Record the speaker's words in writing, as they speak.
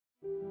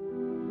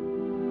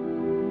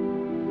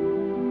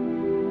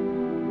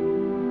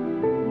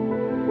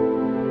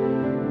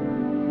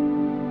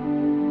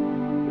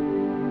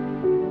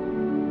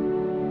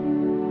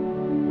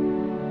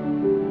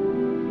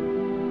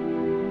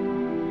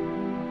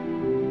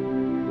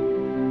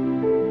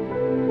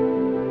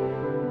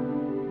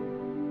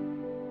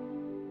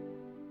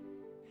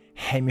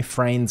Hey my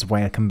friends,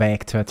 welcome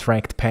back to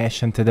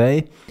AttractPassion.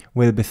 Today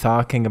we'll be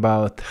talking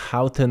about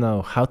how to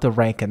know, how to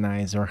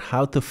recognize, or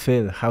how to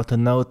feel, how to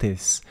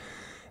notice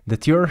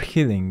that you're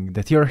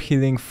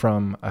healing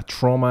from a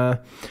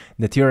trauma,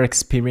 that you're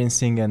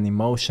experiencing an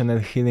emotional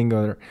healing,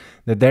 or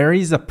that there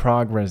is a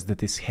progress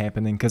that is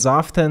happening. Because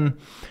often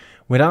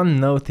we don't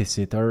notice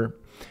it, or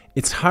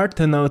it's hard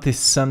to notice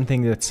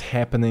something that's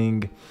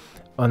happening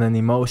on an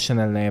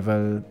emotional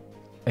level,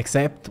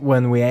 except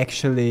when we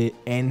actually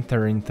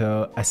enter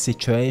into a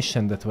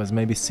situation that was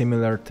maybe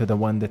similar to the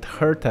one that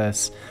hurt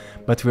us,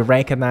 but we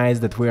recognize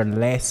that we are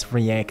less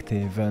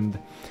reactive and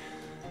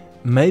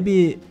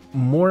maybe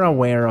more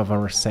aware of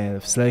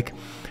ourselves. Like,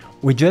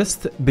 we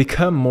just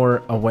become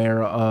more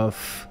aware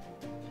of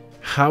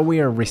how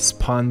we are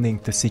responding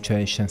to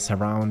situations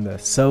around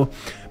us. So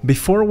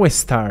before we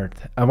start,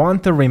 I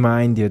want to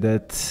remind you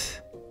that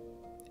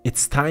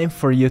it's time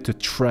for you to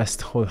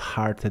trust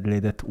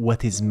wholeheartedly that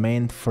what is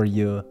meant for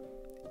you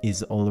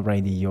is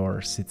already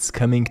yours. It's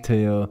coming to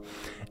you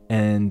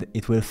and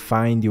it will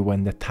find you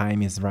when the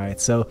time is right.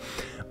 So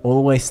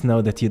always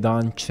know that you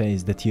don't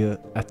chase, that you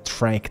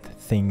attract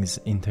things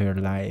into your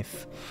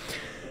life.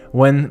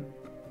 When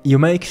you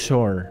make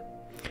sure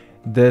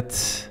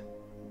that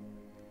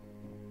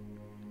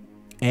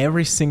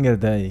every single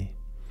day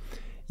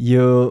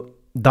you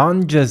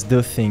don't just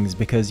do things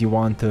because you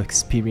want to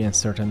experience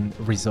certain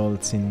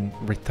results in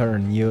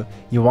return. You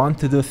want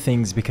to do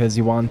things because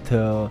you want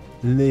to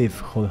live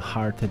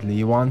wholeheartedly.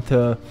 You want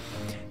to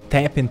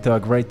tap into a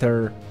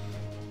greater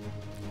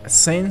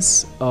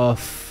sense of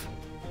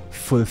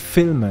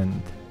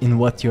fulfillment in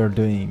what you're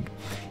doing.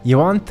 You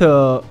want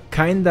to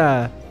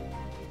kinda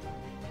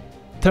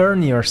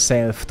turn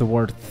yourself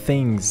toward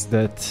things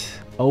that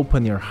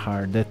open your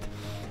heart, that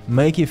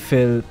make you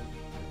feel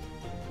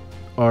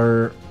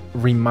or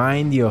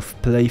remind you of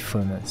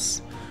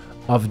playfulness,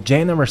 of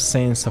generous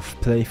sense of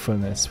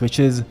playfulness,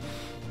 which is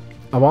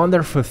a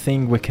wonderful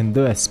thing we can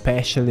do,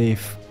 especially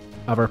if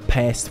our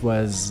past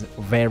was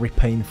very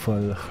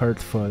painful,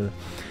 hurtful,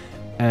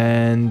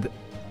 and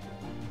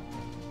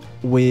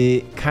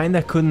we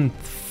kinda couldn't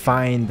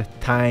find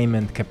time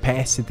and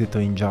capacity to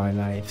enjoy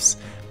lives.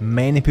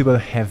 Many people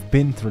have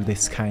been through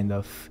this kind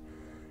of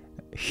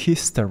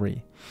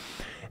history.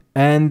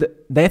 And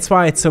that's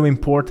why it's so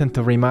important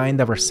to remind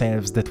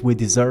ourselves that we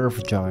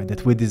deserve joy,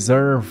 that we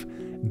deserve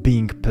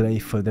being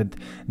playful, that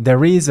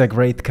there is a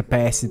great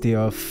capacity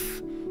of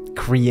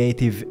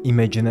creative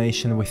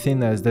imagination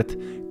within us that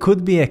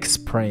could be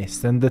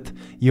expressed, and that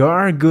you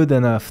are good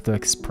enough to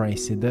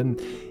express it,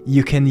 and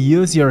you can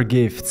use your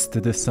gifts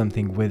to do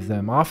something with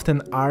them.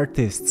 Often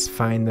artists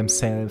find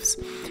themselves,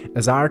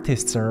 as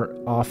artists are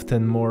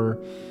often more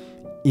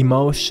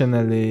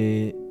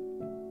emotionally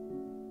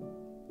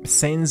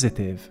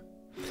sensitive,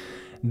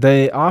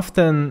 they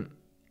often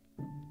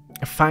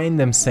find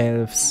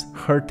themselves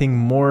hurting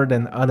more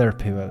than other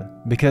people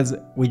because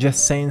we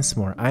just sense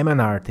more. I'm an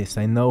artist,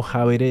 I know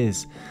how it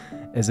is.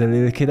 As a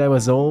little kid I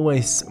was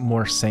always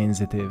more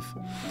sensitive,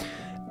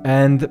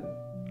 and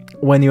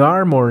when you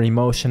are more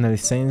emotionally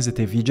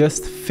sensitive you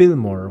just feel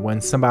more. When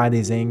somebody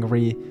is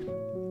angry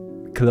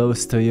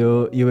close to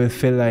you, you will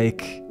feel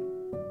like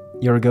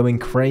you're going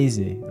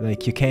crazy,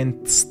 like you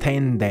can't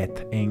stand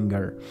that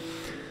anger.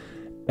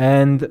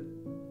 And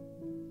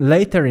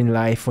later in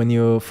life, when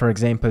you, for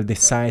example,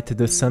 decide to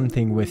do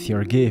something with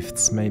your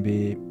gifts,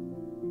 maybe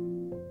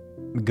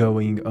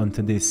going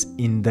onto this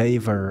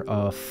endeavor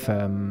of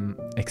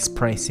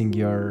expressing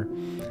your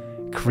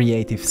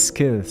creative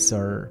skills,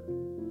 or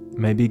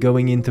maybe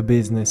going into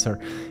business, or,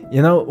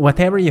 you know,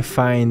 whatever you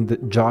find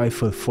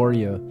joyful for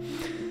you,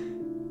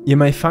 you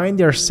may find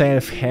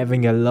yourself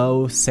having a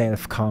low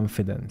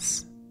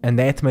self-confidence, and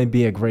that may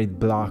be a great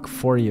block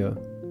for you.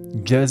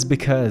 Just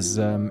because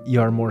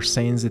you are more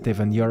sensitive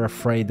and you're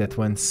afraid that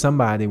when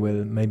somebody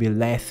will maybe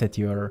laugh at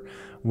you or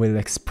will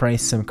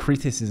express some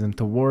criticism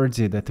towards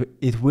you, that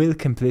it will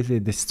completely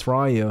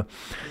destroy you.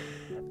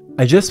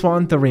 I just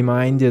want to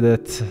remind you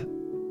that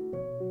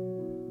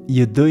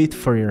you do it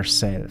for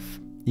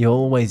yourself. You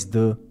always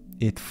do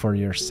it for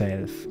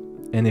yourself.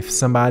 And if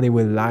somebody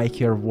will like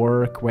your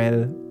work,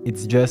 well,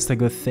 it's just a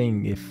good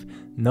thing. If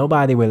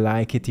nobody will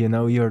like it, you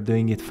know you're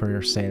doing it for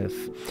yourself.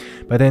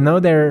 But I know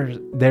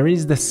there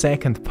is the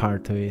second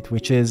part to it,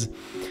 which is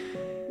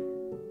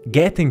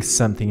getting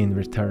something in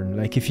return.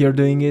 Like, if you're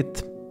doing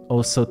it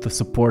also to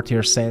support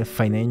yourself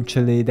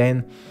financially,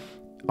 then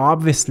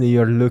obviously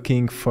you're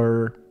looking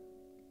for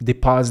the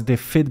positive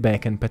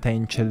feedback and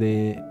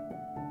potentially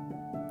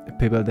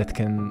people that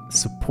can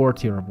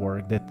support your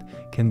work, that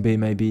can be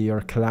maybe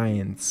your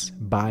clients,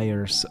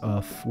 buyers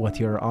of what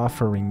you're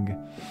offering.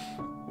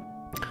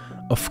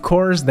 Of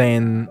course,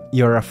 then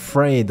you're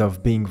afraid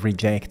of being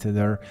rejected,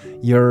 or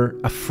you're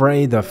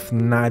afraid of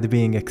not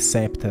being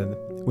accepted,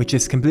 which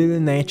is completely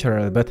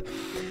natural, but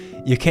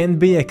you can't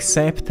be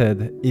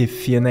accepted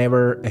if you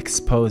never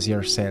expose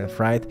yourself,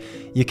 right?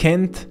 You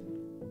can't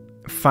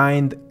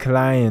find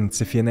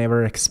clients if you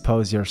never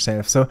expose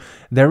yourself. So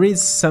there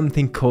is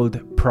something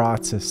called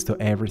process to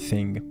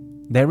everything.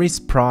 there is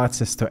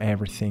process to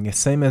everything. The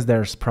same as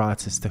there's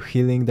process to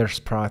healing, there's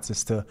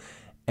process to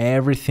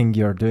everything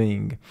you're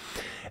doing.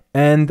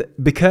 And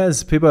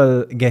because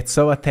people get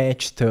so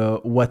attached to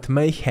what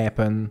may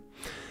happen,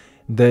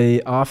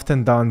 they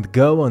often don't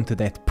go onto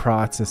that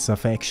process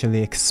of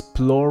actually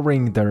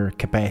exploring their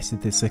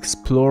capacities,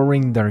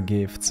 exploring their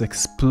gifts,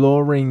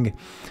 exploring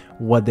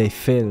what they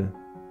feel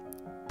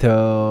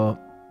to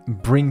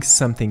bring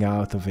something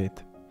out of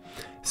it.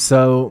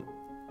 So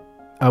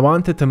I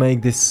wanted to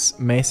make this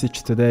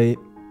message today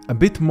a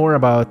bit more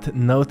about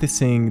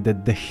noticing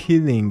that the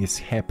healing is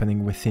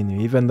happening within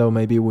you, even though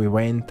maybe we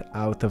went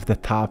out of the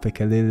topic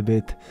a little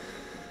bit.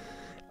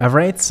 I've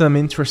read some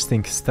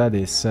interesting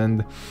studies,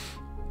 and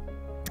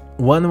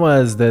one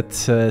was that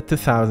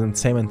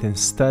 2017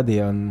 study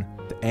on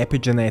the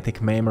epigenetic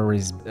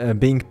memories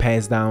being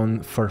passed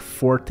down for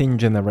 14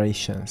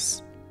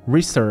 generations.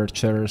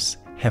 Researchers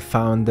have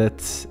found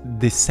that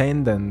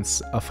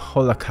descendants of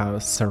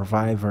Holocaust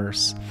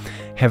survivors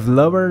have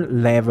lower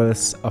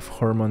levels of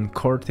hormone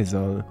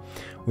cortisol,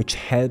 which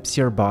helps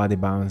your body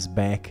bounce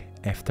back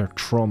after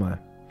trauma.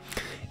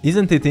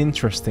 Isn't it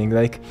interesting?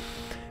 Like,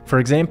 for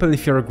example,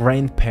 if your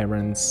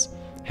grandparents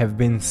have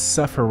been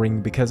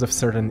suffering because of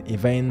certain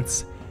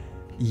events,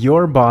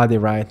 your body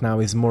right now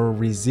is more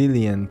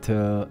resilient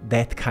to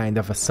that kind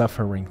of a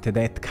suffering, to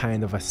that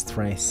kind of a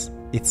stress.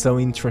 It's so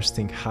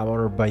interesting how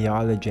our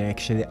biology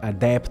actually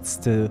adapts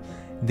to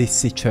these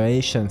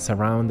situations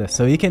around us.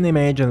 So you can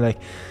imagine, like,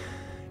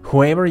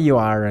 whoever you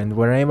are and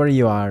wherever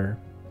you are,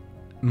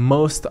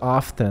 most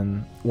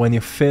often when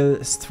you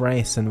feel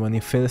stress and when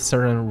you feel a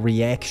certain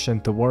reaction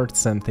towards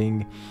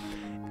something,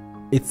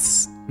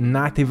 it's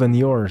not even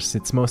yours.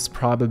 It's most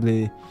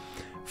probably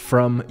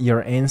from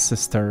your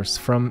ancestors,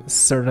 from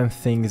certain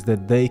things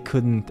that they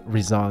couldn't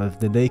resolve,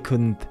 that they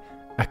couldn't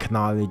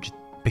acknowledge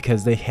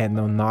because they had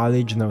no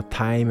knowledge, no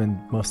time, and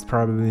most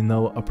probably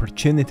no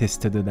opportunities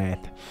to do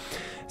that.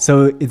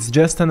 So it's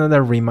just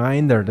another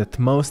reminder that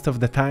most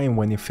of the time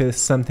when you feel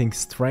something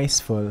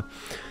stressful,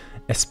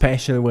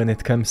 especially when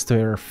it comes to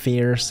your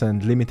fears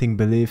and limiting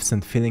beliefs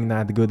and feeling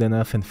not good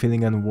enough and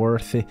feeling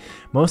unworthy,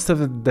 most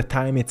of the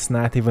time it's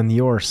not even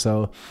yours.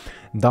 So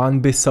don't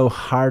be so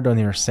hard on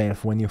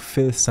yourself when you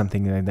feel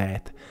something like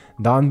that.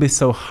 Don't be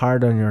so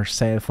hard on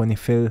yourself when you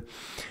feel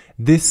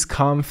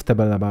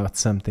discomfortable about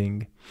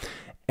something.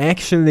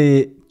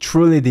 Actually,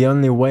 truly the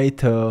only way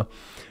to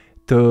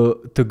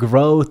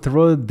grow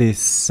through these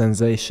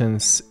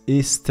sensations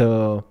is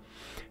to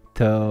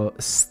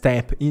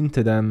step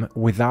into them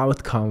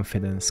without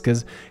confidence,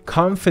 because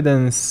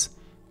confidence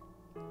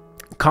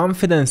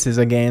is,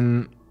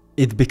 again,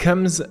 it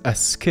becomes a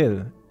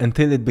skill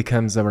until it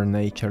becomes our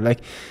nature. Like,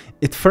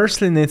 it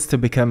firstly needs to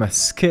become a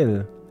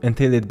skill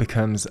until it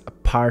becomes a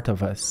part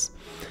of us.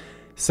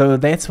 So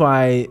that's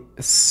why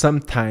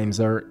sometimes,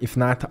 or if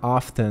not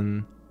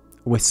often,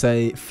 we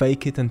say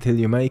fake it until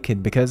you make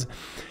it, because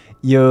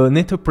you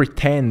need to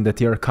pretend that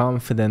you're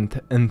confident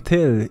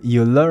until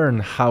you learn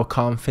how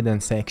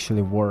confidence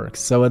actually works.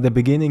 So at the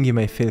beginning you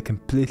may feel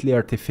completely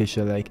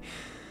artificial. Like,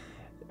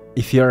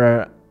 if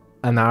you're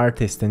an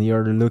artist and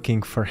you're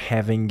looking for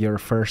having your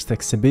first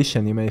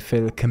exhibition, you may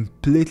feel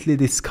completely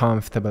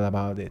discomfortable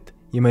about it.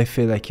 You may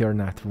feel like you're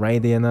not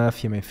ready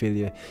enough. You may feel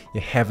you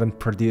haven't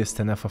produced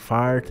enough of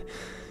art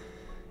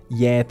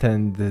yet,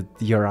 and that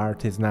your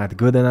art is not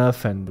good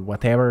enough, and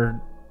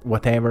whatever.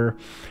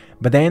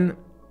 But then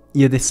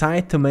you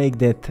decide to make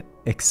that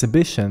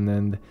exhibition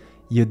and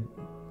you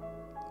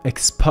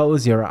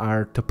expose your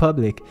art to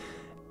public,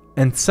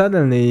 and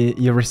suddenly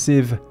you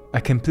receive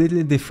a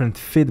completely different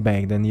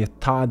feedback than you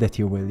thought that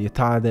you will. You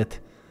thought that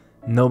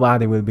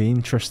nobody will be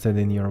interested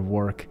in your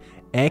work.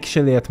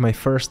 Actually, at my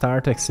first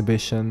art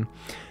exhibition,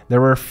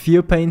 there were a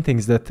few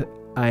paintings that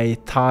I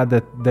thought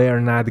that they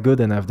are not good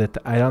enough, that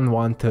I don't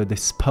want to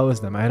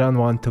dispose them. I don't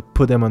want to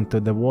put them onto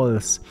the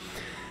walls.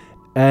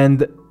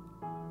 And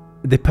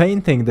the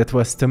painting that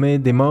was to me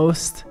the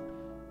most,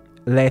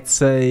 let's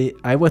say,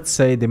 I would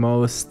say the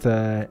most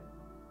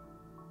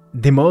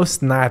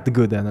not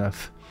good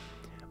enough,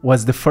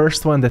 was the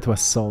first one that was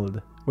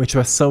sold, which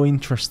was so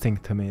interesting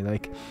to me.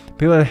 Like,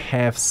 people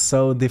have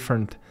so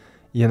different,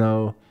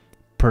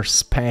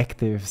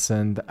 perspectives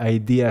and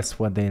ideas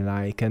what they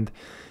like. And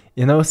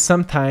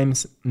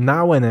sometimes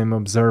now when I'm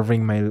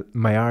observing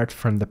my art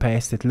from the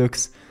past, it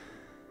looks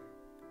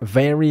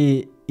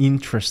very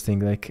interesting.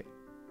 Like,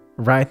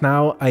 right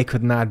now I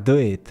could not do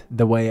it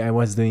the way I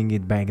was doing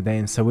it back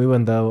then. So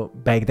even though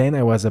back then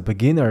I was a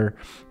beginner,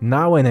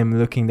 now when I'm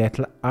looking at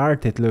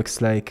art, it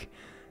looks like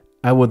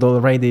I would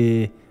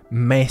already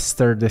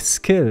master the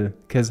skill,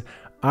 because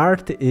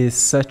art is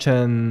such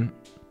an,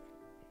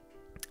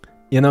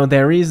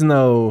 there is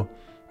no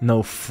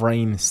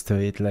frames to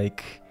it,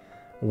 like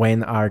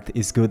when art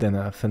is good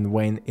enough and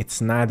when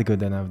it's not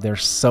good enough.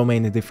 There's so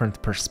many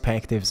different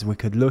perspectives we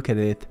could look at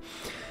it.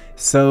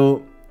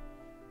 So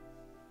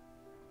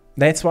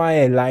that's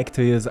why I like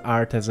to use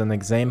art as an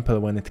example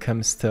when it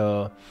comes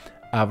to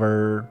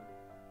our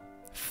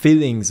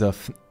feelings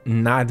of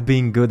not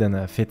being good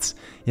enough. It's,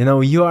 you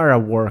know, you are a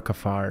work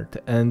of art,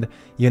 and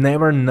you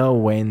never know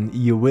when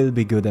you will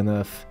be good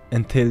enough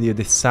until you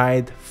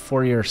decide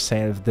for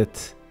yourself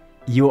that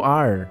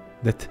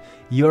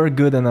you're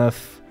good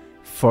enough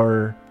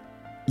for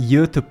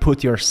you to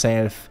put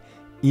yourself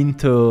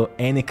into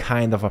any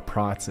kind of a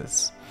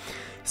process.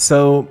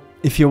 So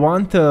if you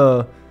want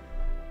to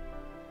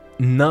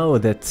know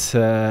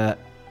that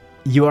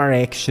you are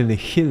actually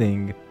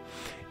healing,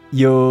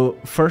 you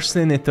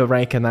firstly need to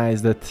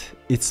recognize that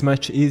it's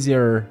much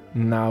easier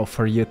now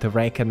for you to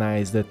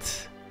recognize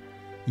that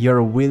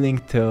you're willing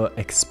to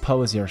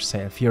expose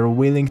yourself. You're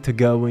willing to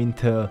go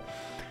into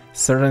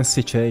certain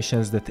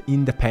situations that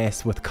in the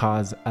past would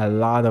cause a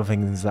lot of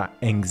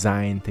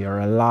anxiety or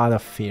a lot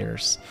of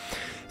fears.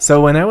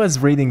 So when I was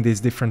reading these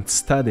different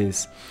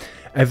studies,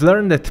 I've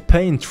learned that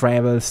pain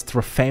travels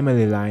through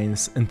family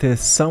lines until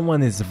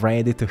someone is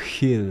ready to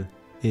heal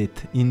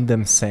it in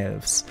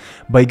themselves.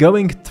 By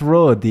going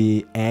through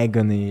the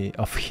agony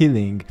of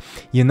healing,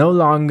 you no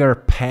longer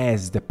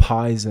pass the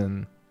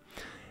poison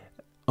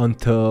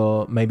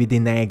onto maybe the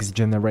next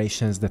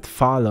generations that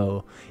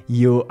follow.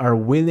 You are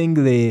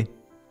willingly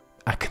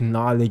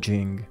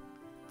acknowledging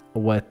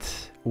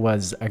what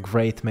was a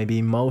great maybe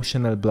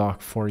emotional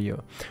block for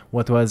you,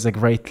 what was a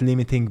great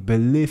limiting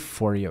belief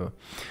for you.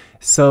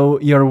 So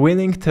you're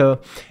willing to,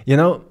 you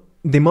know,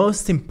 the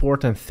most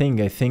important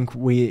thing I think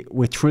we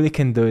truly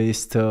can do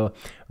is to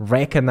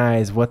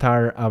recognize what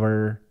are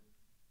our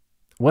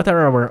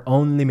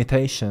own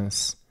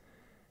limitations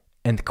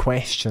and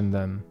question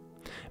them,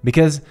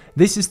 because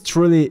this is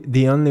truly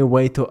the only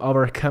way to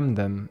overcome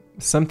them.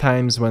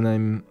 Sometimes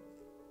when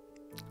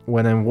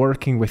I'm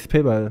working with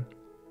people,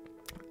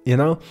 you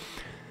know,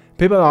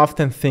 people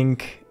often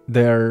think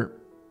they're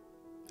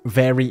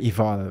very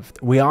evolved.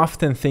 We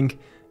often think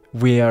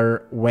we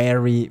are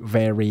very,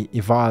 very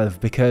evolved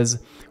because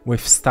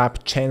we've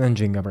stopped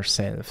challenging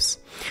ourselves.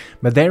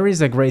 But there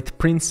is a great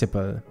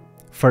principle.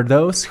 For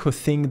those who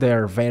think they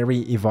are very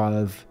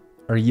evolved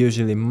are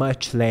usually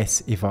much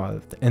less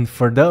evolved. And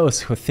for those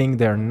who think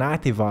they are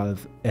not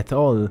evolved at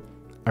all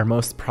are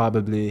most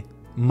probably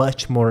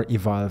much more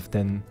evolved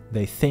than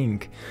they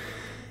think.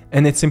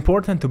 And it's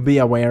important to be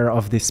aware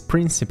of this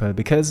principle,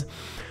 because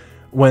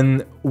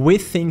when we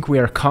think we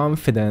are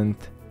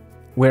confident,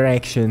 we're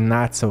actually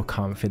not so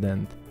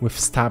confident. We've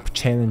stopped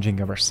challenging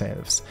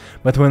ourselves.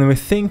 But when we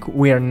think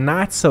we are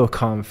not so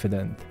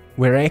confident,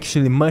 we're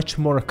actually much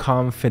more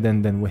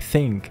confident than we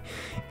think.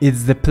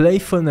 It's the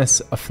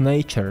playfulness of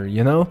nature,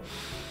 you know?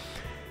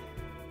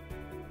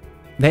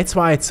 That's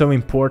why it's so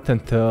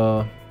important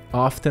to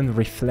often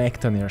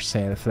reflect on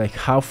yourself, like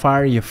how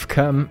far you've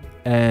come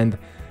and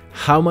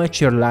how much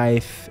your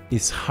life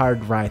is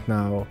hard right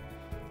now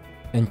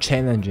and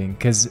challenging,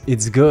 because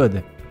it's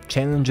good.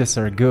 Challenges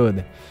are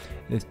good.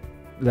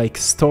 Like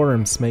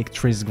storms make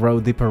trees grow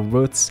deeper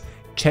roots,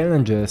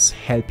 challenges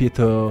help you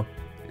to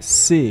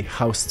see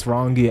how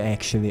strong you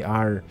actually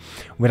are.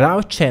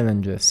 Without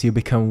challenges, you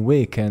become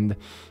weak, and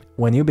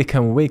when you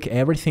become weak,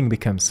 everything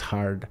becomes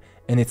hard.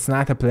 And it's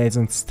not a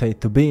pleasant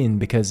state to be in,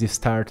 because you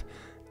start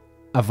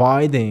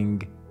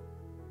avoiding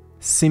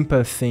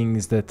simple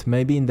things that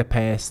maybe in the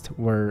past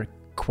were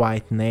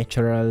quite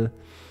natural.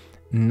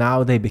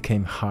 Now they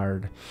became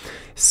hard.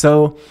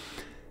 So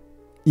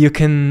you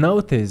can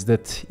notice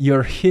that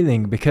you're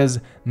healing because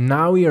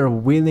now you're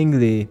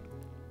willingly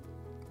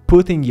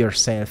putting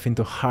yourself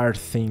into hard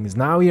things.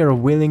 Now you're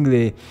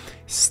willingly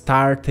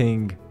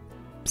starting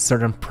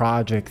certain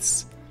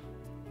projects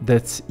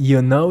that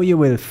you know you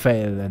will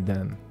fail at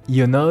them.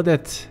 You know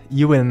that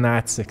you will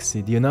not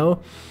succeed, you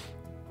know?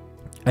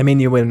 I mean,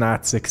 you will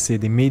not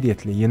succeed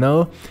immediately, you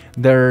know?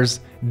 There's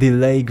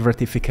delay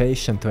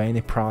gratification to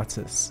any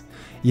process.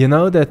 You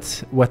know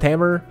that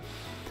whatever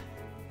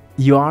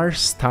you are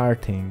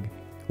starting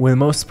will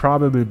most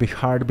probably be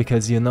hard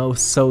because you know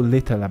so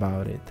little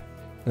about it.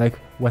 Like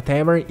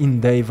whatever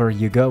endeavor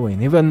you go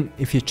in, even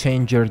if you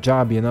change your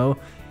job, you know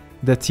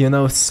that you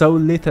know so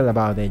little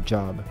about that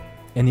job,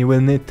 and you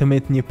will need to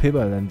meet new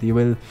people, and you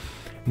will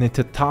need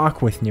to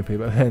talk with new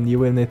people, and you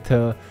will need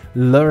to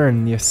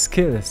learn new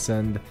skills,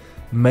 and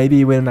maybe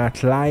you will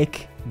not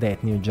like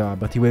that new job,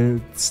 but you will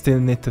still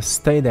need to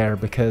stay there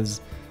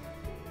because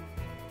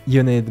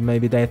you need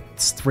maybe that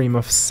stream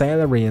of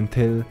salary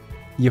until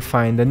you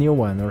find a new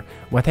one, or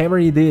whatever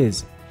it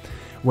is.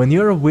 When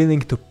you're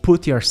willing to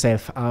put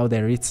yourself out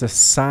there, it's a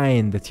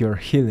sign that you're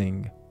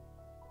healing.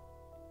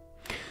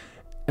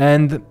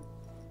 And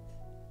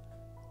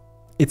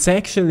it's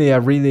actually a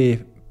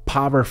really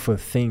powerful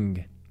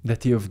thing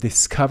that you've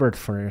discovered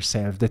for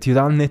yourself, that you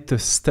don't need to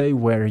stay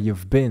where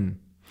you've been.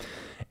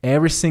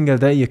 Every single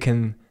day you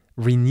can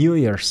renew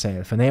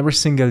yourself, and every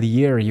single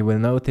year you will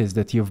notice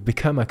that you've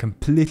become a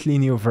completely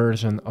new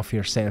version of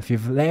yourself.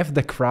 You've left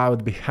the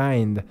crowd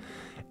behind,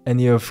 and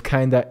you've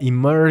kind of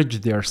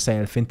immersed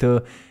yourself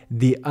into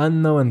the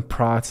unknown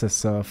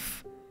process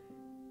of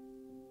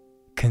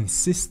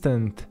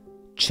consistent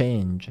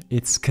change.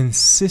 It's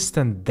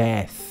consistent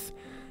death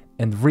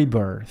and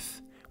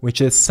rebirth,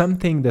 which is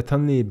something that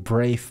only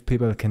brave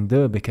people can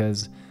do,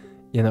 because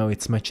you know,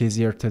 it's much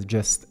easier to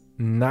just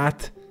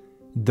not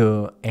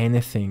do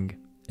anything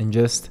and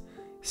just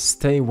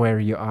stay where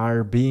you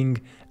are, being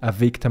a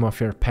victim of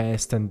your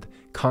past and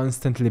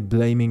constantly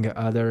blaming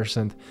others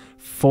and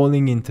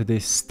falling into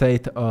this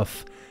state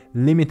of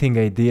limiting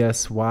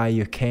ideas why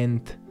you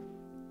can't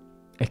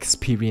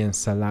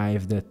experience a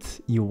life that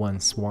you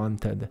once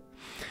wanted.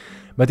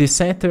 But you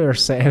said to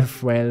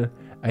yourself, well,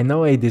 I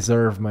know I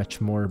deserve much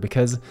more,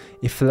 because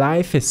if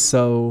life is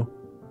so,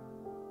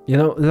 you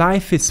know,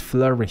 life is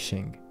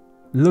flourishing.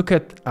 Look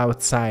at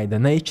outside, the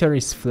nature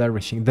is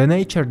flourishing. The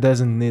nature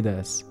doesn't need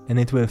us, and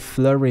it will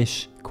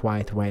flourish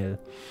quite well.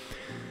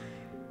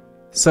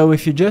 So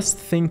if you just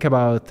think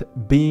about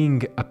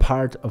being a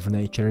part of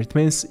nature, it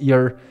means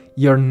your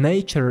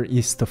nature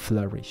is to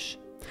flourish.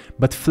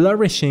 But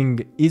flourishing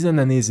isn't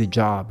an easy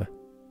job.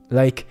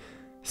 Like,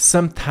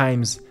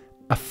 sometimes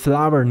a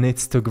flower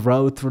needs to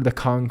grow through the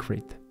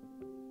concrete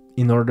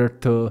in order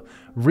to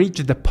reach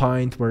the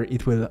point where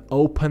it will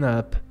open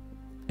up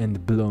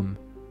and bloom.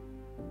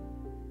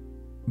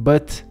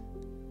 But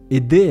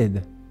it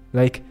did.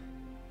 Like,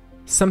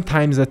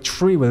 sometimes a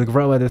tree will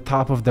grow at the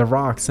top of the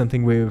rock,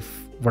 something we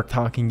were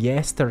talking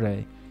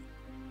yesterday,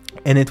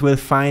 and it will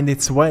find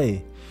its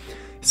way.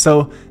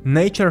 So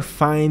nature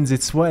finds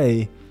its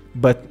way,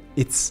 but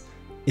it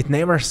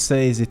never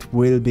says it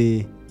will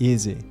be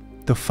easy.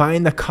 To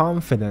find a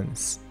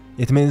confidence,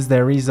 it means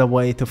there is a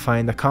way to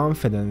find a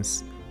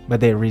confidence, but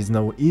there is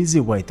no easy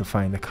way to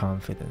find a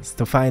confidence.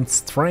 To find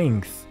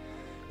strength,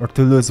 or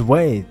to lose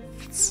weight,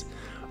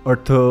 or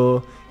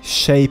to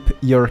shape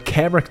your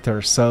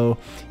character so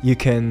you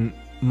can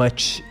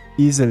much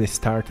easily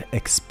start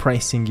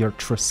expressing your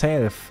true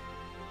self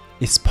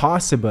is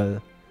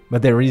possible,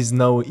 but there is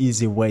no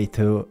easy way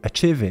to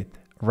achieve it,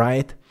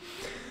 right?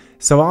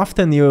 So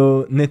often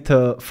you need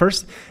to,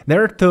 first,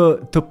 there are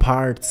two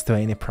parts to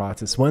any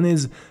process. One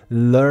is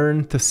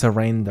learn to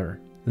surrender.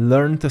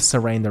 Learn to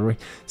surrender.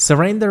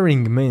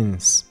 Surrendering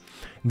means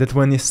that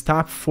when you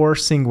stop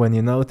forcing, when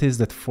you notice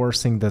that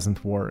forcing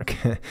doesn't work.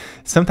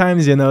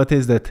 Sometimes you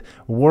notice that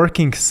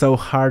working so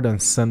hard on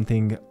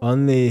something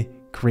only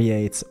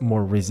creates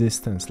more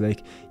resistance.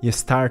 Like, you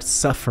start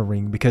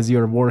suffering because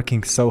you're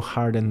working so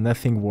hard and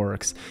nothing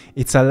works.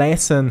 It's a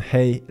lesson,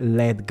 hey,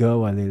 let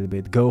go a little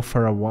bit, go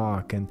for a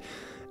walk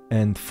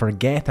and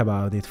forget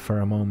about it for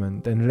a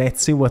moment, and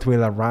let's see what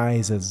will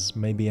arise as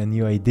maybe a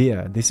new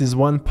idea. This is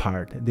one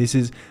part. This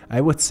is,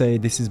 I would say,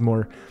 this is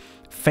more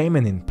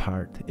feminine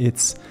part.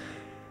 It's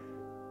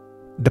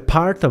the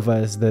part of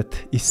us that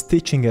is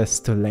teaching us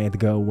to let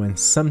go when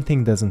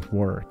something doesn't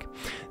work.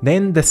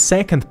 Then the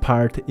second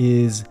part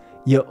is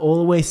you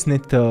always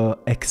need to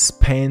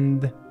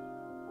expand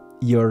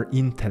your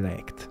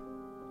intellect.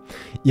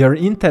 Your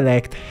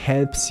intellect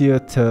helps you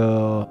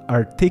to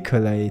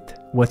articulate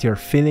what you're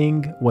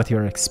feeling, what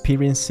you're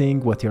experiencing,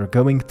 what you're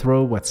going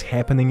through, what's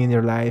happening in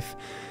your life,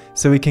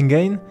 so we can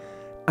gain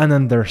an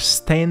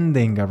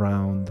understanding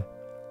around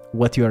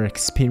what you are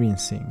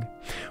experiencing.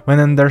 When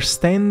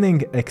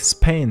understanding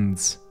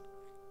expands,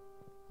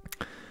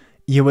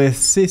 you will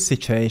see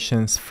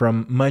situations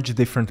from much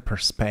different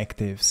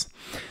perspectives.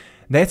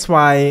 That's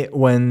why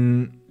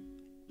when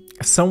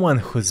someone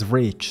who's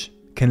rich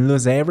can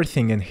lose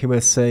everything and he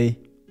will say,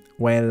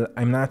 well,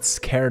 I'm not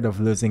scared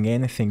of losing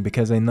anything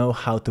because I know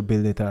how to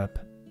build it up.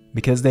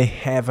 Because they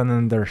have an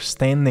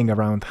understanding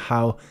around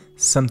how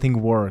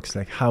something works,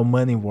 like how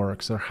money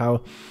works, or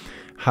how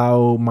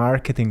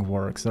marketing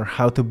works, or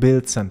how to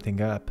build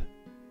something up.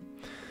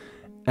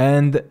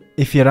 And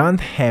if you don't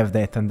have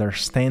that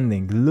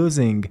understanding,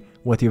 losing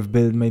what you've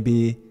built may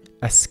be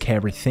a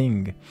scary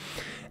thing.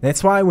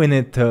 That's why we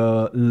need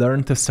to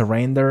learn to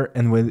surrender,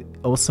 and we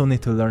also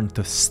need to learn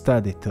to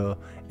study, to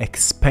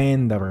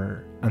expand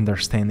our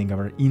understanding,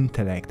 our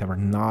intellect, our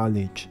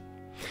knowledge.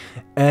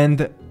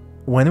 And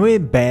when we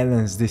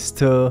balance these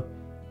two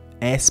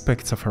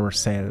aspects of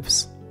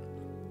ourselves,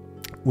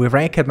 we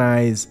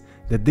recognize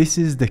that this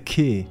is the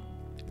key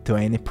to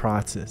any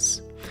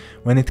process.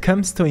 When it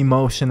comes to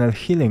emotional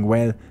healing,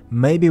 well,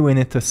 maybe we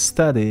need to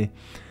study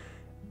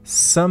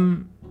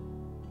something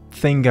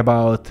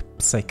about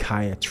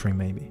psychiatry,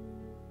 maybe.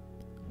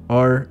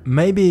 Or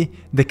maybe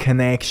the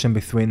connection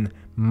between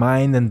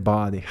mind and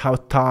body, how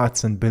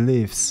thoughts and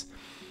beliefs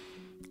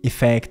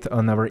affect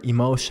on our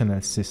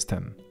emotional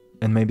system,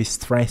 and maybe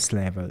stress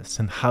levels,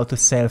 and how to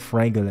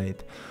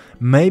self-regulate.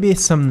 Maybe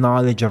some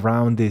knowledge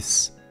around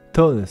these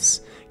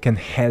tools can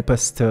help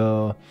us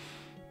to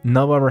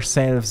know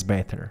ourselves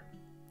better.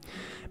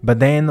 But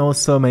then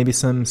also maybe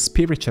some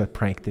spiritual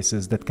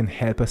practices that can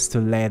help us to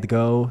let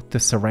go, to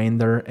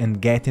surrender,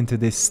 and get into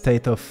this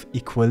state of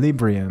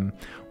equilibrium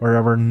where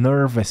our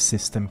nervous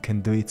system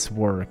can do its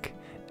work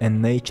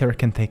and nature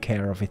can take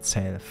care of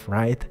itself,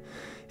 right?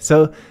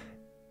 So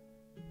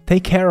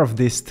take care of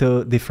these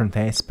two different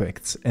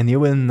aspects and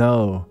you will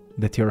know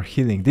that you're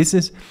healing. This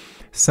is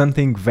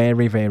something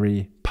very,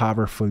 very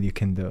powerful you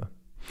can do.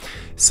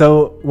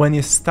 So when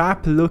you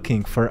stop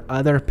looking for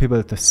other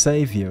people to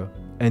save you,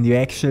 and you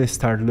actually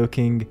start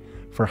looking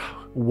for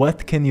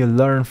what can you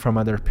learn from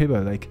other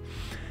people, like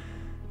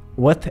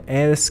What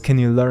else can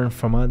you learn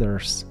from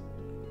others?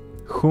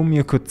 Whom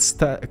you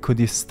could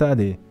you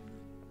study?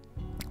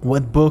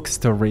 What books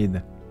to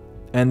read?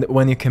 And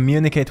when you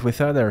communicate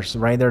with others,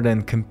 rather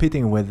than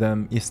competing with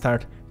them, you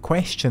start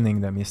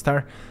questioning them. You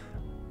start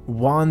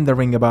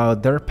wondering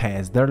about their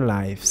past, their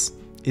lives.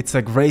 It's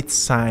a great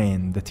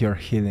sign that you're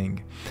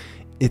healing.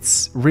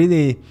 It's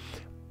really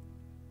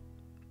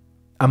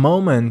a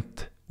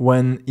moment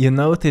when you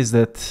notice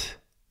that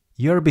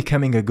you're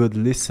becoming a good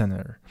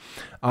listener.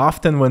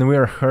 Often when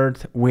we're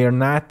hurt, we're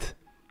not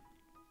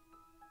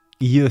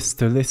used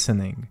to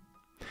listening.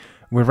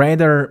 We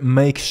rather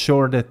make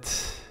sure that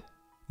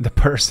the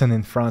person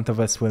in front of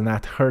us will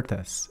not hurt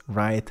us,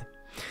 right?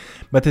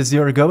 But as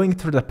you're going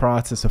through the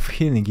process of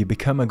healing, you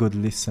become a good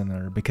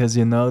listener because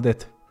you know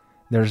that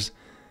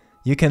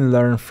you can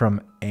learn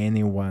from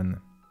anyone.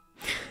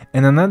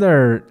 And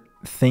another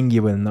thing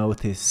you will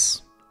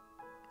notice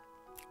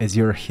as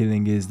you're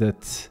healing is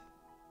that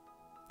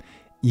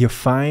you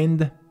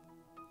find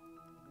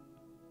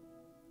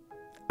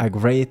a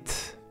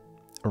great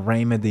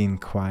remedy in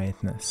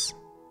quietness.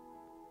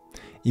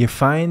 You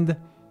find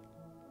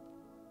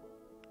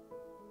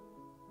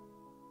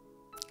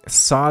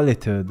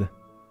solitude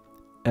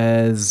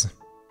as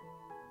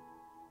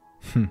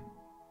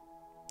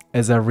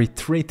a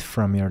retreat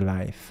from your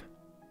life.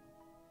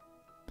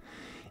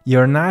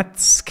 You're not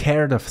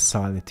scared of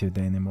solitude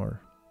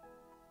anymore.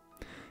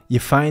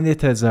 You find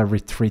it as a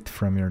retreat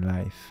from your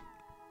life.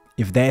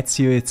 If that's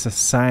you, it's a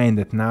sign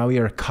that now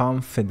you're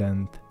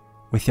confident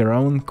with your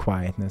own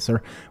quietness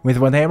or with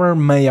whatever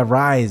may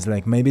arise.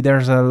 Like maybe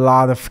there's a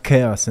lot of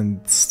chaos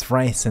and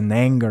stress and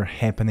anger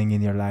happening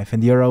in your life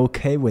and you're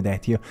okay with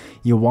that.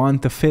 You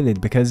want to feel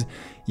it because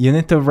you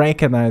need to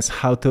recognize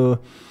how to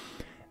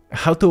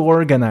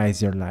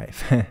organize your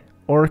life,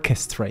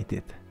 orchestrate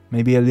it.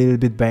 Maybe a little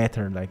bit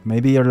better. Like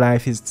maybe your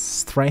life is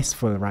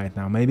stressful right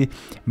now. Maybe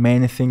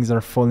many things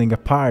are falling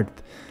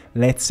apart.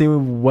 Let's see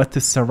what to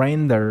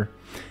surrender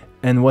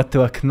and what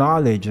to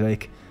acknowledge.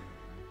 Like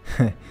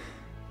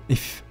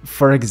if,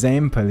 for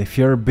example, if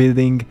you're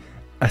building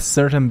a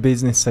certain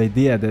business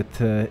idea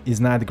that is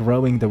not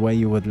growing the way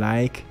you would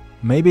like,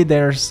 maybe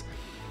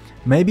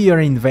you're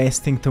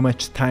investing too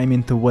much time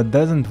into what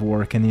doesn't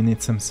work and you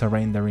need some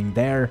surrendering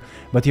there,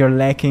 but you're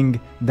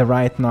lacking the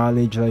right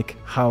knowledge, like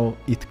how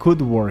it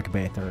could work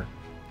better,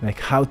 like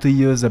how to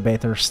use a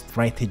better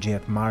strategy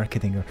at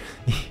marketing,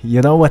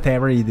 or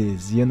whatever it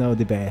is,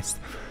 the best.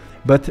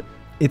 But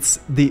it's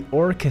the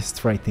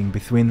orchestrating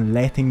between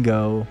letting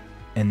go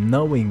and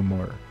knowing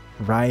more,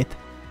 right?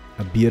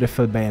 A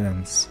beautiful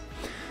balance.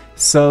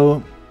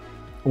 So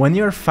when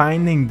you're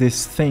finding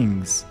these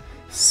things,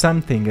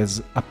 something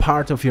as a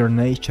part of your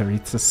nature,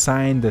 it's a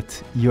sign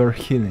that you're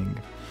healing.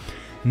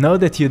 Know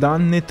that you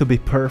don't need to be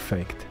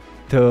perfect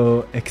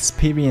to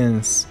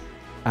experience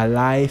a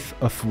life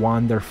of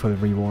wonderful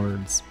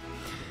rewards.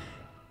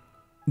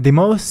 The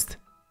most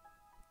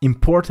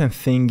important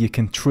thing you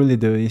can truly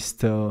do is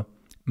to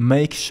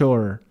make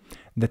sure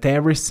that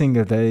every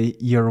single day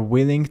you're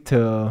willing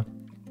to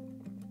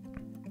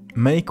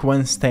make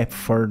one step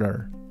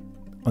further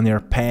on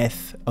your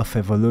path of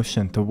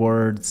evolution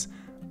towards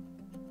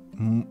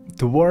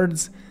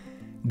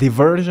the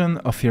version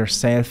of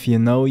yourself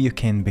you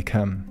can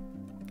become,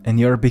 and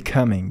you're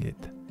becoming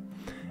it.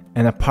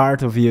 And a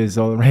part of you is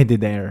already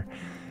there,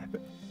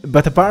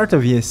 but a part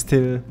of you is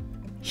still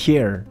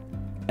here,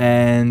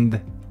 and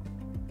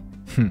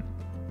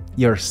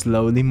you're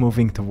slowly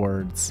moving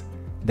towards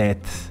that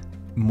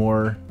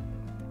more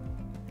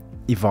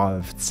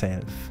evolved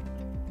self.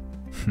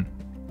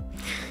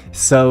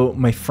 So,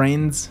 my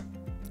friends,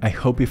 I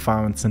hope you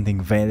found something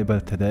valuable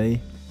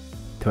today.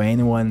 To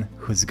anyone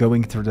who's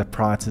going through the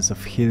process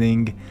of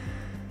healing,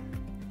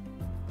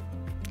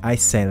 I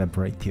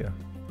celebrate you.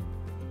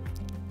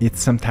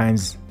 It's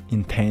sometimes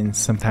intense,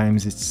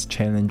 sometimes it's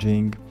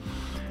challenging,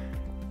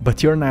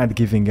 but you're not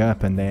giving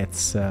up, and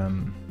that's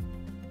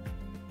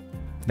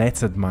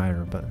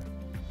admirable.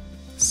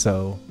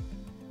 So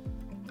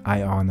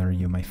I honor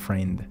you, my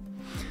friend.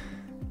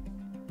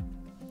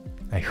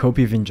 I hope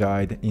you've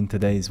enjoyed in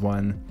today's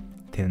one.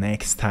 Till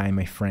next time,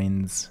 my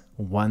friends,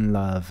 one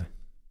love.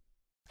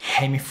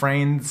 Hey my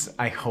friends,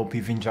 I hope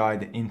you've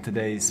enjoyed in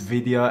today's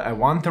video. I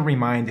want to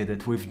remind you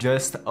that we've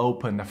just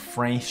opened a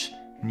fresh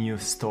new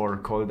store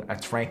called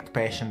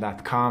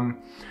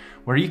AttractPassion.com,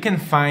 where you can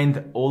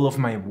find all of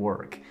my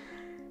work.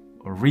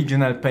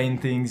 Original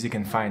paintings, you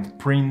can find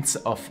prints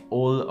of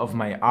all of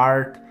my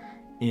art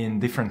in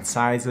different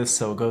sizes,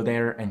 so go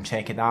there and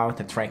check it out,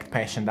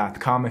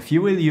 AttractPassion.com. If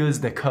you will use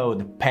the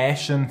code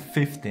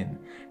PASSION15,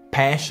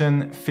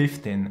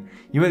 PASSION15,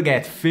 you will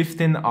get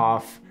 15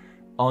 off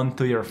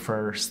onto your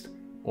first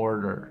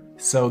order.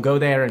 So go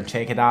there and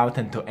check it out.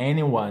 And to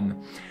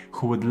anyone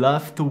who would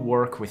love to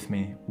work with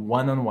me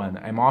one-on-one,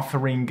 I'm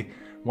offering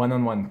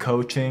one-on-one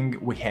coaching.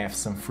 We have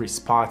some free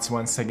spots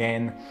once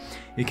again.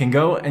 You can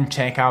go and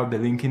check out the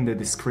link in the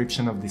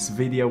description of this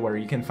video where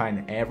you can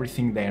find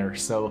everything there.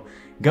 So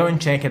go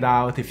and check it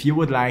out. If you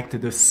would like to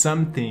do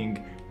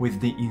something with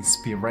the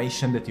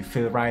inspiration that you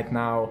feel right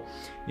now,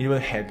 it will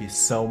help you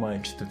so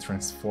much to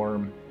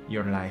transform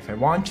your life. I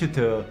want you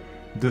to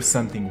do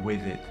something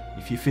with it.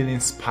 If you feel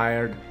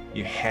inspired,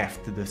 you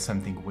have to do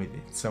something with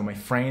it. So my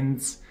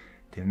friends,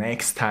 till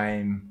next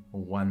time,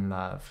 one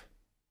love.